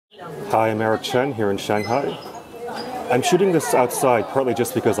Hi, I'm Aric Chen here in Shanghai. I'm shooting this outside partly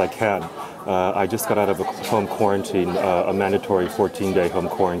just because I can. I just got out of a home quarantine, a mandatory 14-day home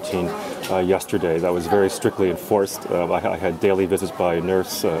quarantine yesterday that was very strictly enforced. I had daily visits by a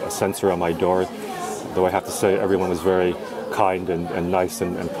nurse, a sensor on my door, though I have to say everyone was very kind and nice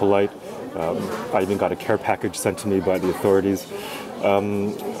and polite. I even got a care package sent to me by the authorities.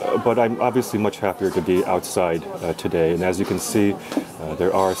 But I'm obviously much happier to be outside today. And as you can see,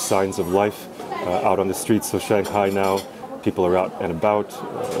 there are signs of life out on the streets of Shanghai now. People are out and about.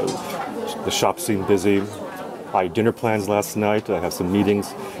 The shops seem busy. I had dinner plans last night. I have some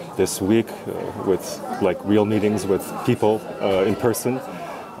meetings this week with real meetings with people in person.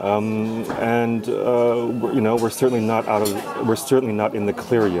 We're certainly not in the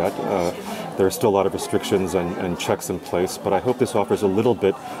clear yet. There are still a lot of restrictions and checks in place, but I hope this offers a little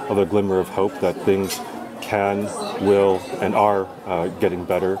bit of a glimmer of hope that things can, will, and are getting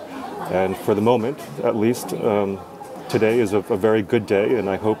better. And for the moment, at least, today is a very good day, and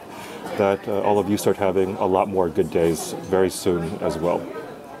I hope that all of you start having a lot more good days very soon as well.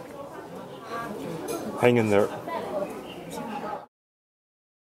 Hang in there.